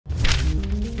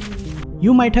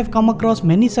You might have come across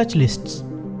many such lists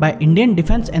by Indian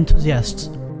defense enthusiasts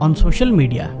on social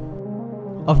media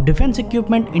of defense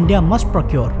equipment India must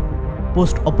procure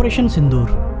post Operation Sindoor.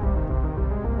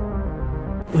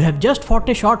 We have just fought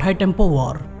a short high-tempo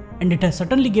war, and it has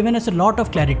certainly given us a lot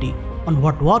of clarity on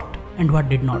what worked and what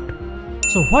did not.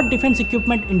 So what defense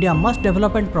equipment India must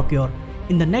develop and procure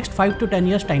in the next 5 to 10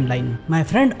 years timeline? My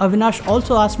friend Avinash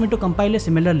also asked me to compile a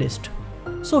similar list.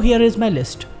 So here is my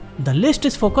list. The list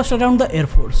is focused around the Air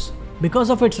Force because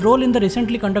of its role in the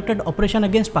recently conducted operation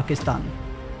against Pakistan.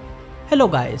 Hello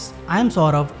guys, I am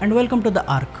Saurav and welcome to the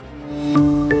ARC.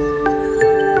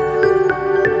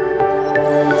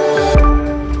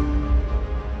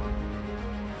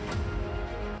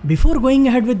 Before going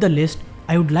ahead with the list,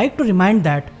 I would like to remind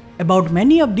that about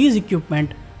many of these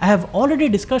equipment I have already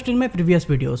discussed in my previous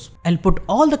videos. I'll put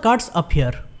all the cards up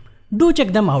here. Do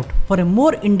check them out for a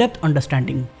more in-depth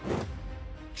understanding.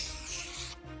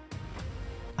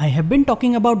 I have been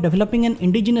talking about developing an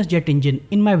indigenous jet engine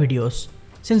in my videos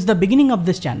since the beginning of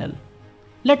this channel.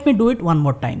 Let me do it one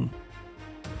more time.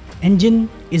 Engine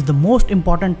is the most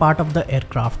important part of the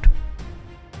aircraft.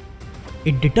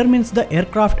 It determines the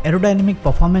aircraft aerodynamic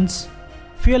performance,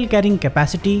 fuel carrying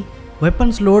capacity,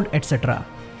 weapons load, etc.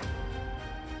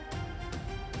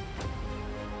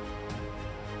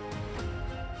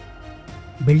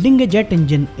 Building a jet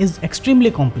engine is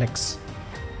extremely complex.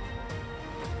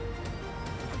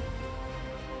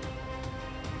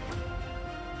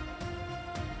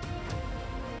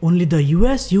 Only the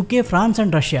US, UK, France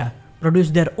and Russia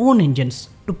produce their own engines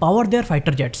to power their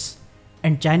fighter jets,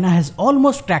 and China has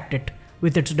almost cracked it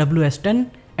with its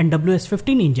WS-10 and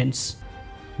WS-15 engines.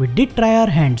 We did try our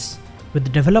hands with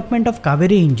the development of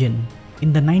Kaveri engine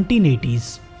in the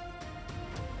 1980s.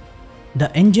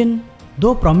 The engine,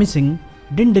 though promising,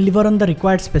 didn't deliver on the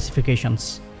required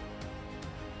specifications.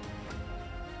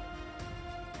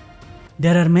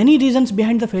 There are many reasons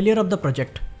behind the failure of the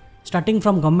project, starting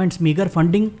from government's meager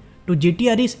funding to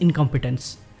GTRE's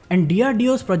incompetence and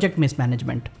DRDO's project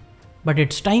mismanagement. But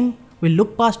it's time we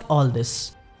look past all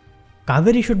this.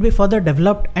 Kaveri should be further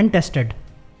developed and tested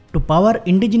to power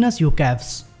indigenous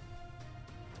UCAVs.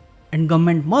 And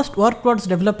government must work towards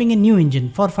developing a new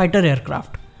engine for fighter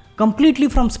aircraft completely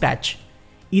from scratch,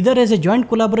 either as a joint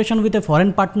collaboration with a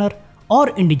foreign partner or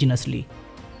indigenously.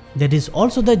 There is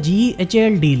also the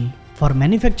GE-HAL deal for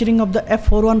manufacturing of the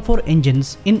F414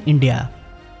 engines in India,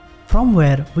 from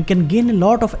where we can gain a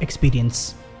lot of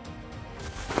experience.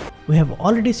 We have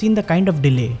already seen the kind of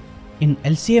delay in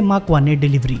LCA Mark 1A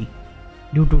delivery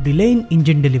due to delay in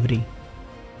engine delivery.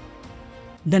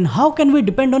 Then how can we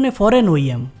depend on a foreign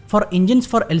OEM for engines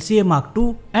for LCA Mark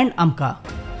 2 and AMCA?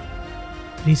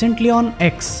 Recently on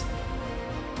X,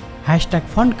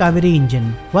 #FundKaveri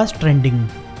engine was trending,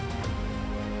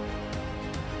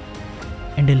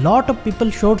 and a lot of people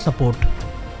showed support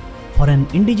for an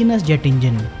indigenous jet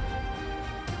engine.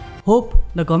 Hope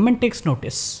the government takes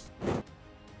notice.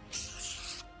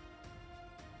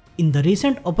 In the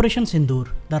recent Operation Sindoor,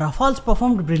 the Rafales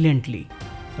performed brilliantly.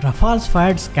 Rafales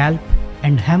fired Scalp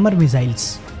and Hammer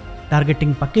missiles,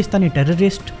 targeting Pakistani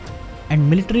terrorists and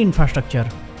military infrastructure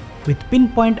with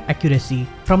pinpoint accuracy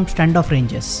from standoff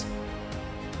ranges.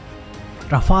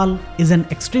 Rafale is an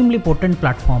extremely potent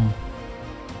platform,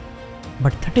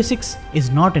 but 36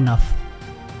 is not enough.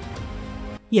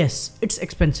 Yes, it's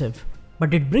expensive,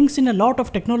 but it brings in a lot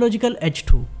of technological edge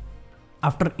too.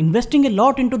 After investing a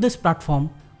lot into this platform,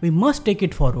 we must take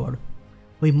it forward.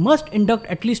 We must induct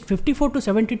at least 54 to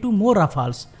 72 more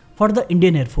Rafales for the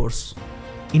Indian Air Force.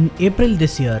 In April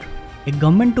this year, a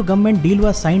government-to-government deal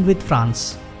was signed with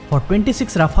France for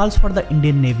 26 Rafales for the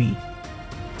Indian Navy.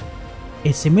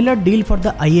 A similar deal for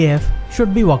the IAF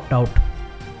should be worked out,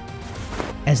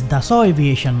 as Dassault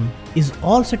Aviation is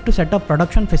all set to set up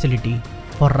production facility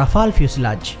for Rafale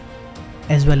fuselage,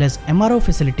 as well as MRO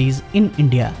facilities in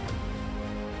India.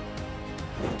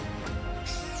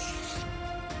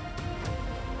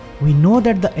 We know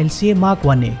that the LCA Mark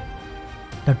 1A,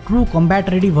 the true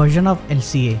combat-ready version of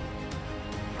LCA,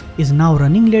 is now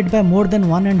running late by more than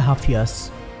 1.5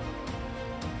 years.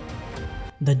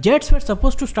 The jets were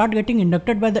supposed to start getting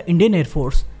inducted by the Indian Air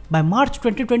Force by March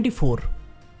 2024,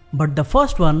 but the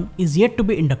first one is yet to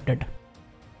be inducted.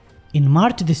 In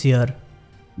March this year,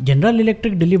 General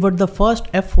Electric delivered the first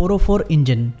F404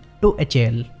 engine to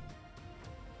HAL.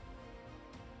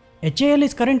 HAL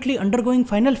is currently undergoing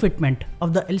final fitment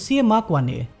of the LCA Mark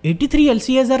 1A. 83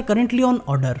 LCAs are currently on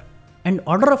order, and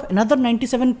order of another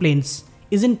 97 planes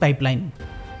is in pipeline.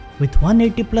 With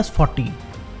 180 plus 40,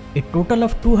 a total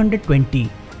of 220.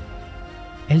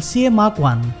 LCA Mark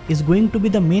 1 is going to be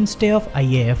the mainstay of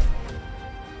IAF.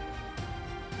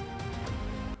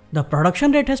 The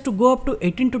production rate has to go up to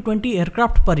 18 to 20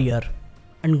 aircraft per year,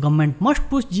 and government must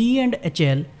push GE and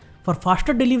HAL for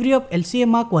faster delivery of LCA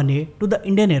Mark 1A to the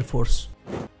Indian Air Force.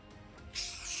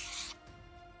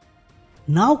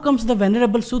 Now comes the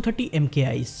venerable Su-30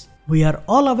 MKIs. We are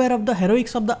all aware of the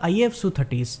heroics of the IAF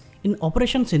Su-30s in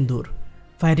Operation Sindoor,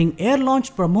 firing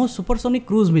air-launched BrahMos supersonic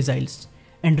cruise missiles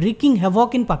and wreaking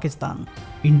havoc in Pakistan.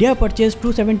 India purchased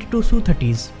 272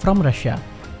 Su-30s from Russia,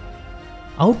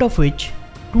 out of which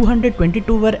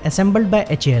 222 were assembled by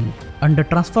HAL under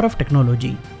transfer of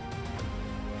technology.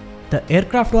 The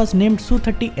aircraft was named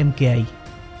Su-30 MKI.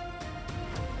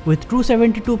 With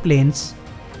 272 planes,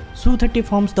 Su-30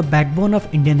 forms the backbone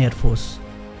of Indian Air Force.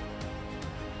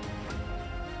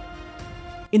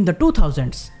 In the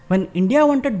 2000s, when India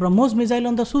wanted BrahMos missile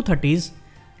on the Su-30s,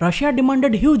 Russia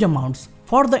demanded huge amounts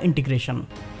for the integration.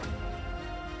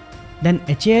 Then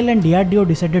HAL and DRDO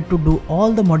decided to do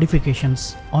all the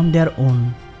modifications on their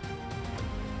own.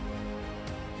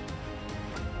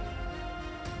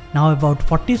 Now about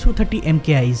 40 Su-30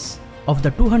 MKIs of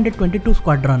the 222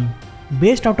 squadron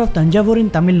based out of Tanjavur in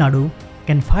Tamil Nadu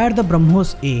can fire the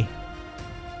BrahMos A.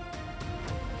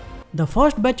 The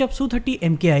first batch of Su-30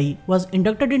 MKI was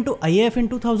inducted into IAF in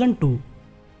 2002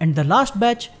 and the last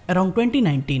batch around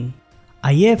 2019.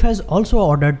 IAF has also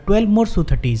ordered 12 more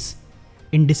Su-30s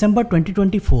in December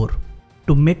 2024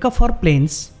 to make up for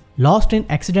planes lost in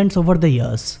accidents over the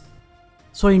years.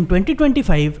 So in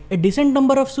 2025, a decent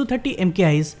number of Su-30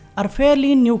 MKIs are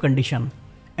fairly in new condition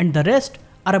and the rest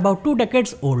are about 2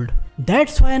 decades old.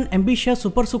 That's why an ambitious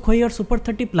Super Sukhoi or Super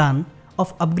 30 plan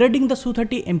of upgrading the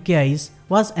Su-30 MKIs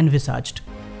was envisaged.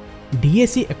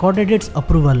 DAC accorded its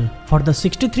approval for the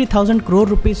 63,000 crore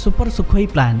rupees Super Sukhoi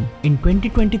plan in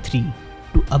 2023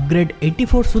 to upgrade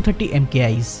 84 Su-30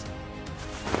 MKIs.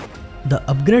 The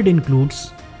upgrade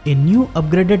includes a new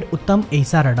upgraded Uttam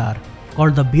AESA radar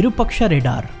called the Virupaksha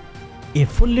radar, a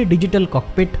fully digital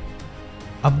cockpit,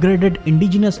 upgraded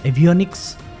indigenous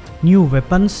avionics, new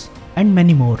weapons, and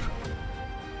many more.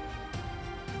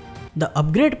 The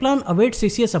upgrade plan awaits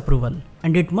CCS approval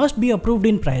and it must be approved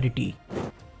in priority.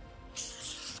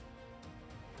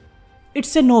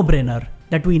 It's a no-brainer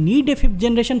that we need a 5th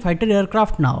generation fighter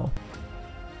aircraft now.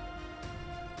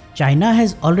 China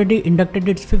has already inducted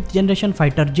its 5th generation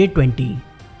fighter J-20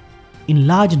 in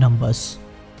large numbers.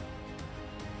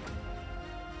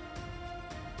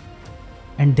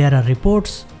 And there are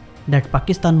reports that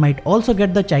Pakistan might also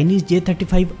get the Chinese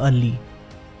J-35 early.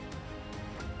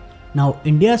 Now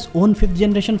India's own 5th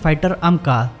generation fighter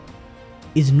AMCA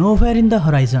is nowhere in the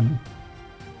horizon.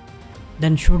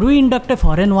 Then should we induct a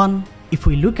foreign one? If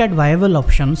we look at viable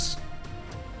options,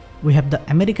 we have the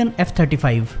American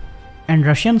F-35 and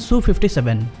Russian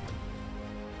Su-57.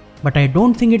 But I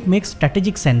don't think it makes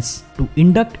strategic sense to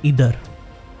induct either.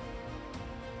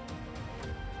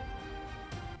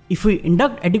 If we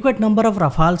induct adequate number of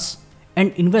Rafales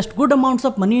and invest good amounts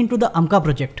of money into the AMCA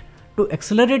project to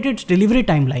accelerate its delivery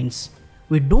timelines,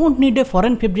 we don't need a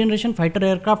foreign 5th generation fighter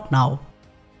aircraft now.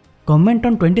 Government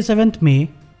on 27th May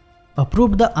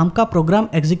approved the AMCA program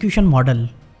execution model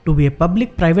to be a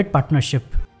public-private partnership.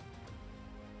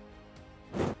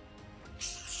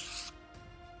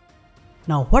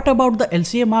 Now what about the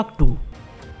LCA Mark II?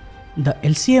 The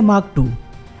LCA Mark II,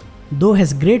 though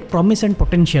has great promise and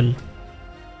potential,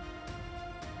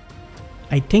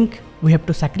 I think we have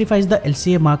to sacrifice the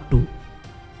LCA Mark II.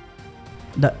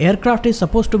 The aircraft is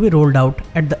supposed to be rolled out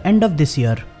at the end of this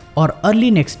year or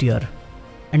early next year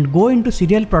and go into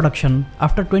serial production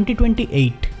after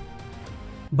 2028.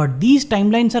 But these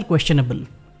timelines are questionable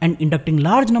and inducting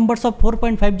large numbers of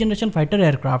 4.5 generation fighter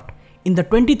aircraft in the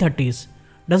 2030s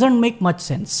doesn't make much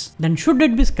sense. Then should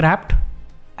it be scrapped?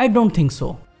 I don't think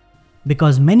so.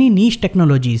 Because many niche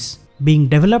technologies being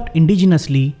developed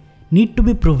indigenously need to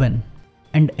be proven,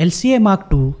 and LCA Mark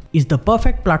II is the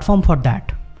perfect platform for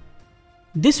that.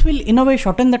 This will in a way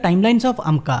shorten the timelines of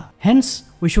AMCA, hence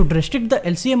we should restrict the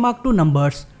LCA Mark II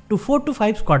numbers to 4 to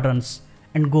 5 squadrons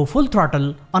and go full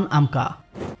throttle on AMCA.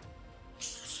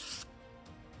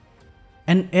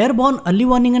 An airborne early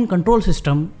warning and control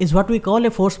system is what we call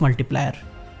a force multiplier.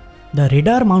 The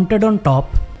radar mounted on top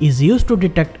is used to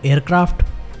detect aircraft,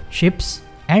 ships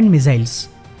and missiles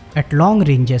at long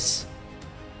ranges,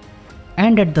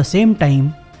 and at the same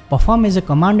time perform as a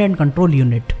command and control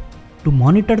unit to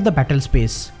monitor the battle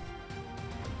space.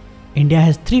 India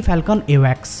has 3 Falcon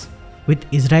AWACS with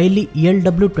Israeli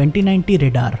ELW-2090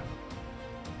 radar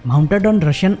mounted on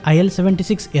Russian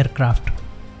IL-76 aircraft,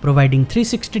 providing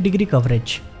 360-degree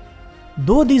coverage.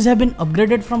 Though these have been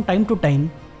upgraded from time to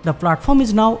time, the platform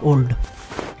is now old.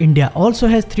 India also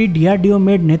has 3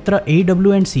 DRDO-made Netra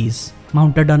AWCs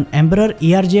mounted on Embraer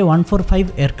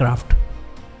ERJ-145 aircraft.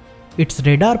 Its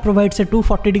radar provides a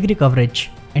 240-degree coverage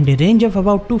and a range of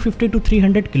about 250 to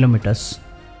 300 kilometers.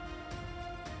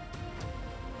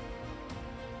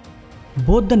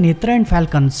 Both the Netra and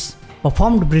Falcons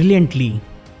performed brilliantly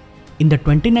in the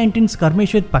 2019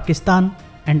 skirmish with Pakistan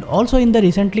and also in the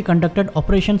recently conducted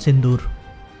Operation Sindoor.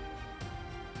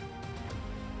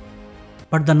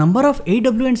 But the number of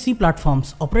AWC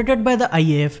platforms operated by the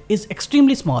IAF is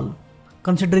extremely small,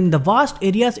 considering the vast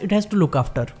areas it has to look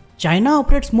after. China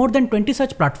operates more than 20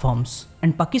 such platforms,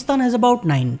 and Pakistan has about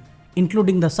 9,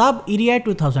 including the Saab Erieye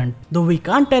 2000, though we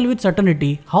can't tell with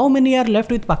certainty how many are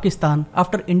left with Pakistan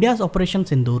after India's Operation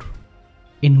Sindoor.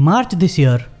 In March this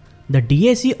year, the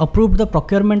DAC approved the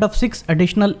procurement of 6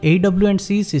 additional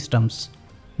AWC systems,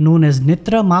 known as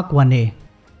Netra Mark 1A.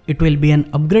 It will be an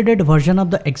upgraded version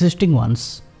of the existing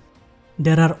ones.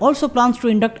 There are also plans to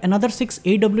induct another 6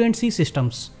 AWC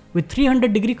systems with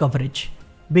 300-degree coverage,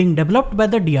 being developed by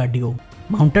the DRDO.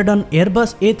 Mounted on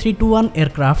Airbus A321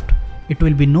 aircraft, it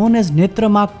will be known as Netra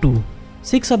Mark 2.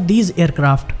 6 of these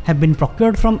aircraft have been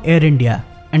procured from Air India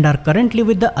and are currently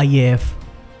with the IAF.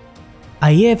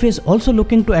 IAF is also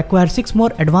looking to acquire 6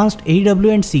 more advanced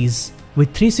AWCs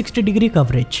with 360-degree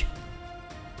coverage.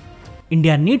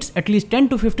 India needs at least 10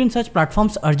 to 15 such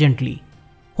platforms urgently.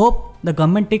 Hope the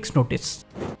government takes notice.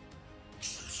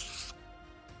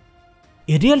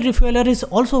 Aerial refueller is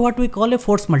also what we call a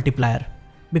force multiplier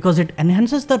because it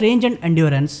enhances the range and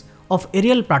endurance of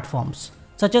aerial platforms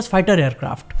such as fighter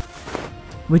aircraft.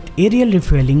 With aerial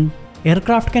refueling,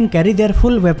 aircraft can carry their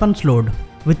full weapons load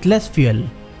with less fuel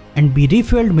and be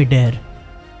refueled mid-air.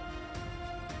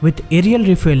 With aerial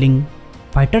refueling,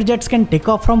 fighter jets can take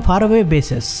off from faraway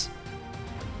bases,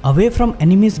 away from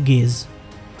enemy's gaze,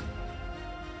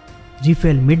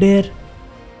 refuel mid-air,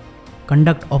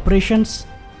 conduct operations,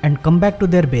 and come back to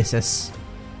their bases.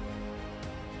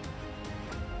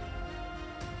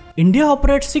 India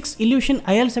operates 6 Ilyushin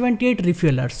IL-78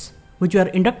 refuellers, which were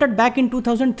inducted back in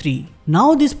 2003.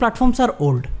 Now these platforms are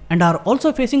old and are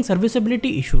also facing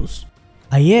serviceability issues.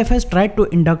 IAF has tried to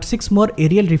induct 6 more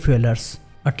aerial refuellers,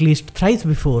 at least thrice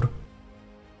before,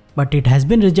 but it has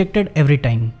been rejected every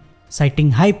time,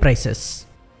 citing high prices.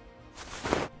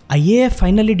 IAF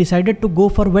finally decided to go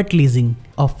for wet leasing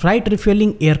of flight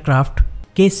refueling aircraft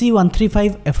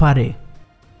KC-135 FRA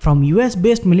from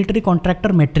US-based military contractor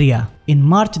Metria in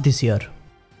March this year.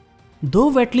 Though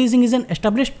wet leasing is an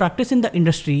established practice in the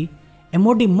industry,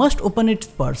 MOD must open its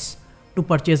purse to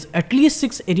purchase at least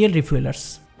 6 aerial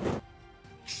refuellers.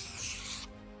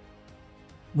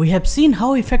 We have seen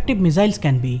how effective missiles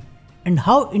can be and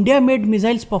how India-made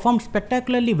missiles performed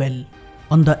spectacularly well.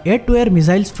 On the air-to-air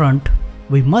missiles front,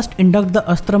 we must induct the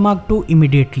Astra Mark II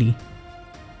immediately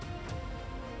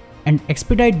and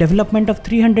expedite development of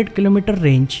 300 km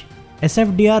range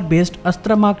SFDR-based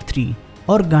Astra Mark III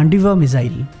or Gandiva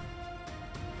missile.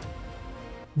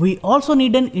 We also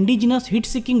need an indigenous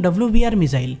heat-seeking WBR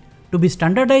missile to be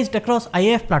standardized across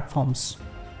IAF platforms.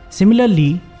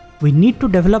 Similarly, we need to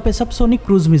develop a subsonic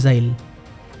cruise missile.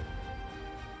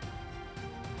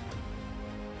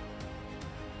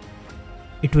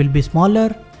 It will be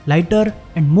smaller, lighter,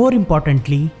 and more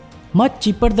importantly, much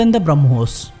cheaper than the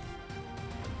BrahMos.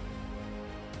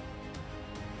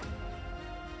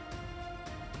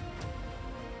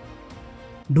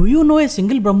 Do you know a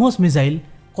single BrahMos missile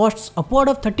costs upward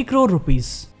of 30 crore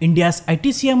rupees? India's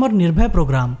ITCMR Nirbhay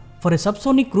program for a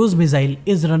subsonic cruise missile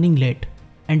is running late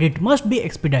and it must be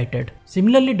expedited.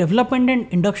 Similarly, development and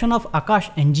induction of Akash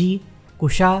NG,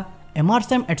 Kusha,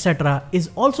 MRSAM etc. is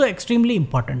also extremely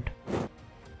important.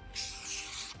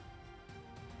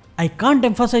 I can't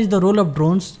emphasize the role of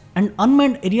drones and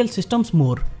unmanned aerial systems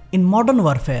more in modern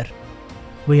warfare.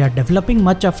 We are developing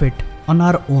much of it on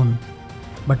our own,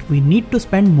 but we need to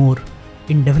spend more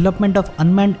in development of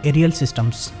unmanned aerial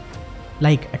systems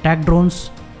like attack drones,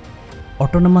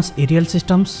 autonomous aerial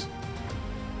systems,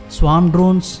 swarm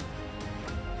drones,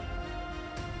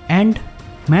 and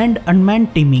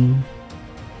manned-unmanned teaming.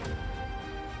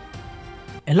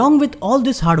 Along with all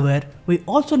this hardware, we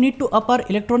also need to up our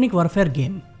electronic warfare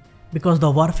game because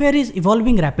the warfare is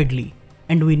evolving rapidly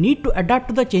and we need to adapt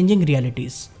to the changing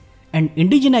realities, and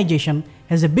indigenization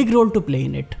has a big role to play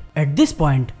in it. At this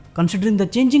point, considering the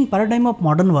changing paradigm of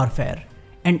modern warfare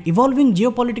and evolving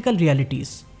geopolitical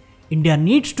realities, India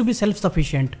needs to be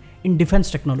self-sufficient in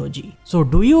defense technology. So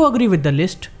do you agree with the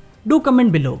list? Do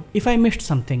comment below if I missed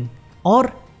something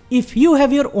or if you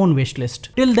have your own wish list.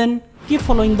 Till then, keep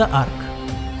following the arc.